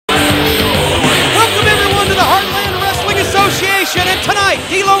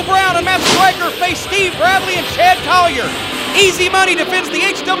D'Lo Brown and Matt Stryker face Steve Bradley and Chad Collier. Easy Money defends the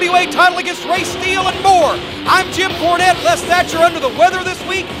HWA title against Ray Steele and more. I'm Jim Cornette. Les Thatcher under the weather this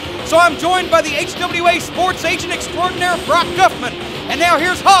week, so I'm joined by the HWA sports agent extraordinaire Brock Guffman. And now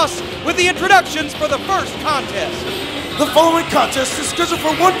here's Haas with the introductions for the first contest. The following contest is scheduled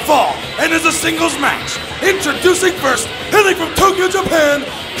for one fall and is a singles match. Introducing first, hailing from Tokyo, Japan,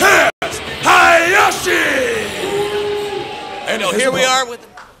 Kaz Hayashi. And here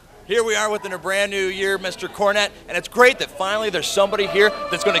we are within a brand new year, Mr. Cornette, and it's great that finally there's somebody here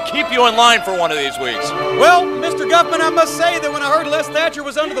that's going to keep you in line for one of these weeks. Well, Mr. Guffman, I must say that when I heard Les Thatcher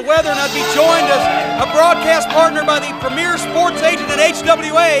was under the weather and I'd be joined as a broadcast partner by the premier sports agent at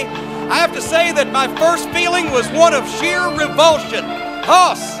HWA, I have to say that my first feeling was one of sheer revulsion.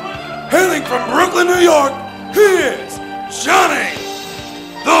 Haas. Hailing from Brooklyn, New York, he is Johnny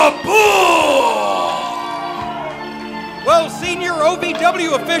the Bull. Well, senior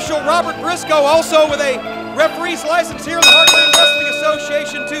OVW official Robert Briscoe, also with a referee's license here in the Heartland Wrestling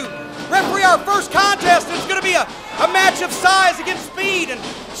Association, to referee our first contest. It's going to be a match of size against speed and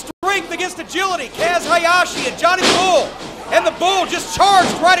strength against agility. Kaz Hayashi and Johnny the Bull. And the Bull just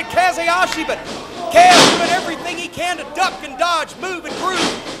charged right at Kaz Hayashi, but Kaz doing everything he can to duck and dodge, move and groove,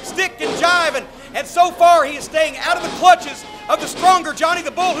 stick and jive, and so far he is staying out of the clutches of the stronger Johnny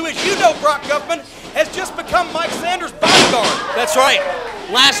the Bull, who, as you know, Brock Guffman, has just become Mike Sanders' bodyguard. That's right.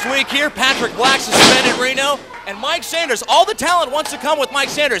 Last week here, Patrick Black suspended Reno, and Mike Sanders, all the talent wants to come with Mike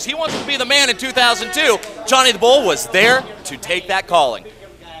Sanders. He wants to be the man in 2002. Johnny the Bull was there to take that calling.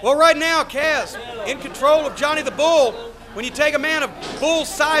 Well, right now, Kaz in control of Johnny the Bull. When you take a man of Bull's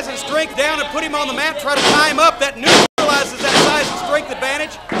size and strength down and put him on the mat, try to tie him up, that neutralizes that size and strength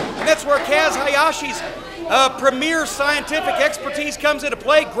advantage. And that's where Kaz Hayashi's premier scientific expertise comes into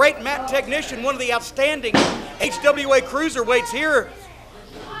play. Great mat technician, one of the outstanding HWA cruiserweights here.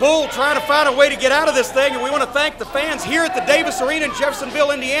 Bull trying to find a way to get out of this thing, and we want to thank the fans here at the Davis Arena in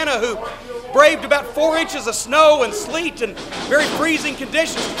Jeffersonville, Indiana, who braved about 4 inches of snow and sleet and very freezing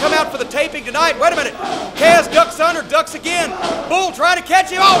conditions to come out for the taping tonight. Wait a minute. Kaz ducks under, ducks again. Bull trying to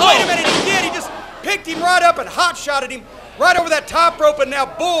catch him. Oh, wait a minute. He did. He just picked him right up and hot-shotted him right over that top rope, and now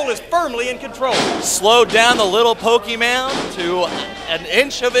Bull is firmly in control. Slowed down the little Pokemon to an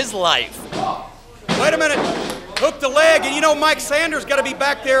inch of his life. Wait a minute. Hooked the leg, and you know Mike Sanders got to be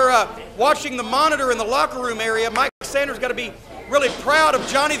back there watching the monitor in the locker room area. Mike Sanders got to be really proud of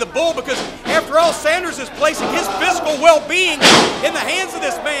Johnny the Bull, because after all, Sanders is placing his physical well-being in the hands of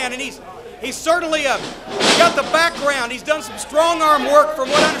this man, and he's certainly got the background. He's done some strong arm work from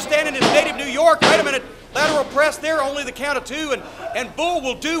what I understand in his native New York. Wait a minute, lateral press there, only the count of two, and Bull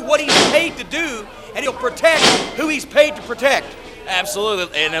will do what he's paid to do, and he'll protect who he's paid to protect.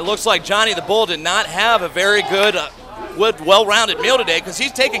 Absolutely, and it looks like Johnny the Bull did not have a very good, well-rounded meal today, because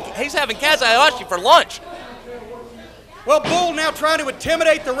he's having Kaz Hayashi for lunch. Well, Bull now trying to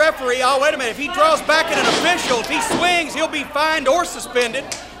intimidate the referee. Oh, wait a minute. If he draws back at an official, if he swings, he'll be fined or suspended.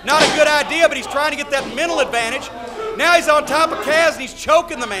 Not a good idea, but he's trying to get that mental advantage. Now he's on top of Kaz, and he's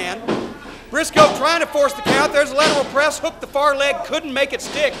choking the man. Briscoe trying to force the count. There's a lateral press, hooked the far leg, couldn't make it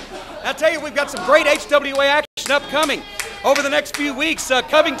stick. I tell you, we've got some great HWA action upcoming over the next few weeks.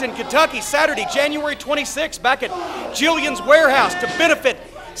 Covington, Kentucky, Saturday, January 26th, back at Jillian's Warehouse to benefit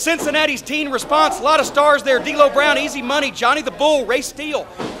Cincinnati's teen response. A lot of stars there. D'Lo Brown, Easy Money, Johnny the Bull, Ray Steele.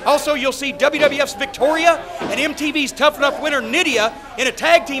 Also, you'll see WWF's Victoria and MTV's Tough Enough winner Nydia in a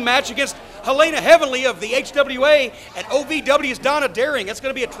tag team match against Helena Heavenly of the HWA and OVW's Donna Daring. That's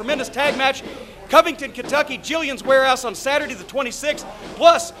going to be a tremendous tag match. Covington, Kentucky, Jillian's Warehouse on Saturday the 26th.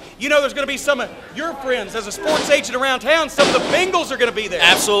 Plus, you know there's going to be some of your friends as a sports agent around town. Some of the Bengals are going to be there.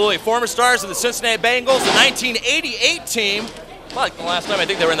 Absolutely. Former stars of the Cincinnati Bengals, the 1988 team. Like the last time I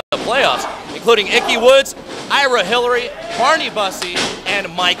think they were in the playoffs, including Icky Woods, Ira Hillary, Barney Bussey,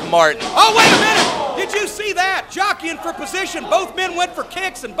 and Mike Martin. Oh, wait a minute! Did you see that? Jockeying for position. Both men went for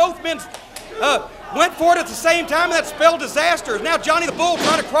kicks, and both men went for it at the same time, and that spelled disaster. Now Johnny the Bull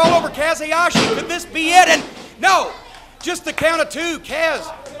trying to crawl over Kaz Hayashi. Could this be it? And no, just the count of two.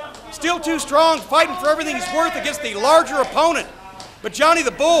 Kaz still too strong, fighting for everything he's worth against the larger opponent. But Johnny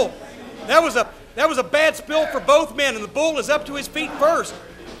the Bull, that was a bad spill for both men, and the Bull is up to his feet first.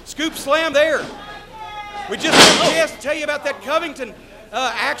 Scoop slam there. We just had a chance to tell you about that Covington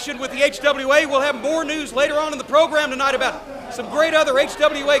action with the HWA. We'll have more news later on in the program tonight about some great other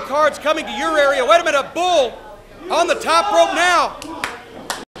HWA cards coming to your area. Wait a minute, a Bull on the top rope now.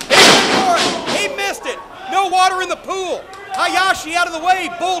 He missed it. No water in the pool. Hayashi out of the way.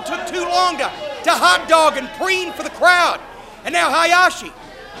 Bull took too long to hot dog and preen for the crowd. And now Hayashi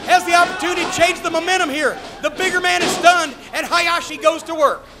has the opportunity to change the momentum here. The bigger man is stunned, and Hayashi goes to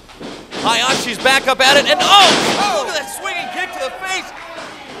work. Hayashi's back up at it, and oh, look at that swinging kick to the face.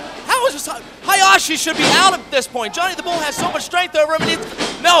 How is this? Hayashi should be out at this point. Johnny the Bull has so much strength over him,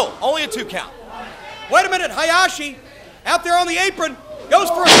 and no, only a 2 count. Wait a minute, Hayashi, out there on the apron, goes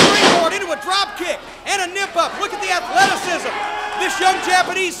for a springboard into a drop kick and a nip up. Look at the athleticism. This young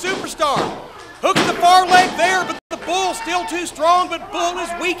Japanese superstar. Hooks the far leg there, but the Bull still too strong, but Bull is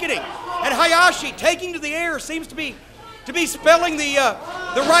weakening. And Hayashi taking to the air seems to be spelling the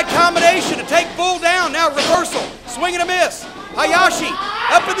right combination to take Bull down. Now reversal, swing and a miss. Hayashi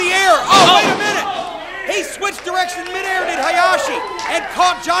up in the air. Oh, wait a minute. He switched direction midair, did Hayashi, and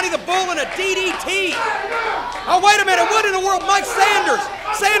caught Johnny the Bull in a DDT. Oh, wait a minute, what in the world? Mike Sanders.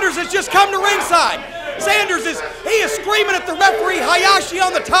 Sanders has just come to ringside. Sanders is screaming at the referee. Hayashi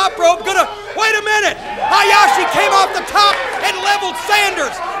on the top rope, wait a minute. Hayashi came off the top and leveled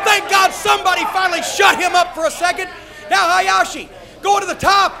Sanders. Thank God somebody finally shut him up for a second. Now Hayashi going to the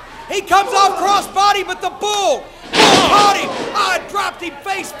top. He comes off crossbody, but the Bull caught him. Dropped him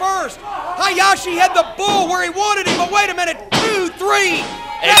face first. Hayashi had the Bull where he wanted him, but wait a minute, 2, 3.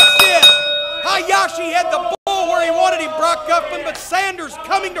 That's it. Hayashi had the Bull where he wanted him, Brock Guffman, but Sanders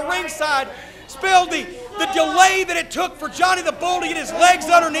coming to ringside spelled the delay that it took for Johnny the Bull to get his legs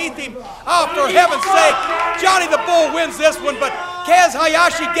underneath him. Oh, for heaven's sake, Johnny the Bull wins this one, but Kaz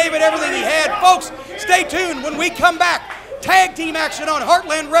Hayashi gave it everything he had. Folks, stay tuned when we come back. Tag team action on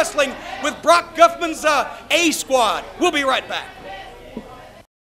Heartland Wrestling with Brock Guffman's A Squad. We'll be right back.